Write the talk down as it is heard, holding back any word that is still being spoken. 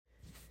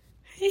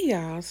Hey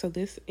y'all, so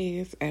this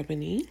is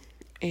Ebony,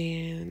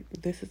 and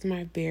this is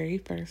my very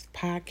first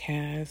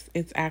podcast.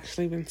 It's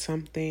actually been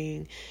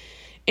something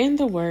in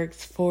the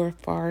works for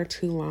far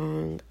too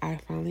long. I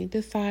finally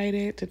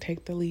decided to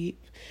take the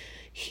leap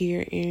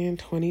here in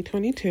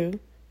 2022,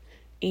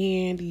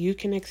 and you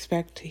can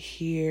expect to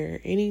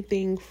hear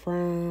anything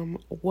from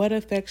what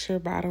affects your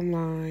bottom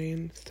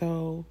line,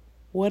 so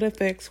what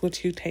affects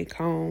what you take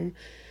home,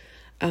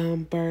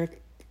 both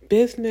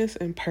business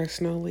and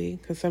personally,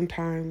 because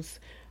sometimes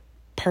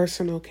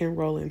personal can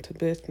roll into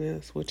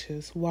business, which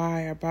is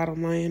why our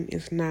bottom line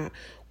is not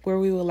where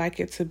we would like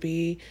it to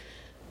be.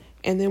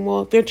 And then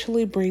we'll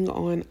eventually bring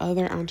on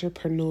other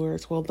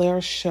entrepreneurs. Well,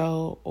 they'll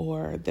show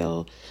or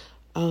they'll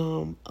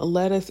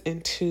let us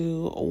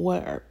into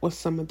what was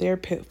some of their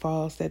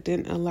pitfalls that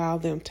didn't allow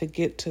them to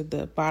get to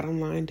the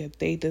bottom line that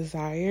they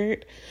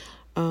desired,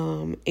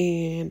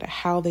 and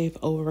how they've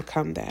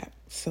overcome that.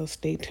 So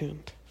stay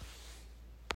tuned.